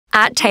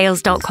At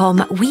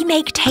tails.com, we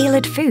make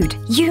tailored food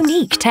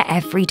unique to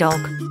every dog.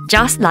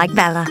 Just like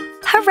Bella.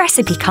 Her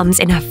recipe comes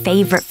in her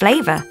favourite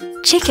flavour,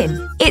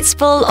 chicken. It's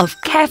full of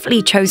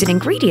carefully chosen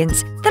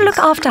ingredients that look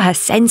after her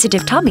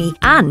sensitive tummy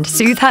and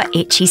soothe her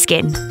itchy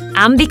skin.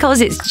 And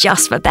because it's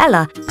just for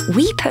Bella,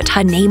 we put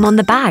her name on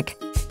the bag.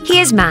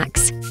 Here's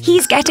Max.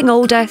 He's getting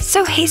older,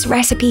 so his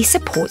recipe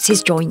supports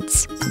his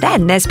joints.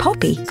 Then there's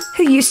Poppy,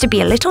 who used to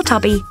be a little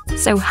tubby,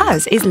 so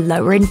hers is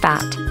lower in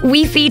fat.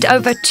 We feed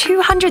over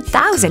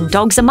 200,000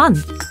 dogs a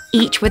month,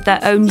 each with their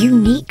own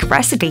unique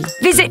recipe.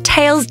 Visit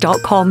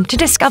tails.com to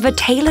discover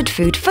tailored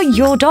food for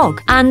your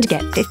dog and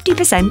get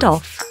 50%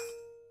 off.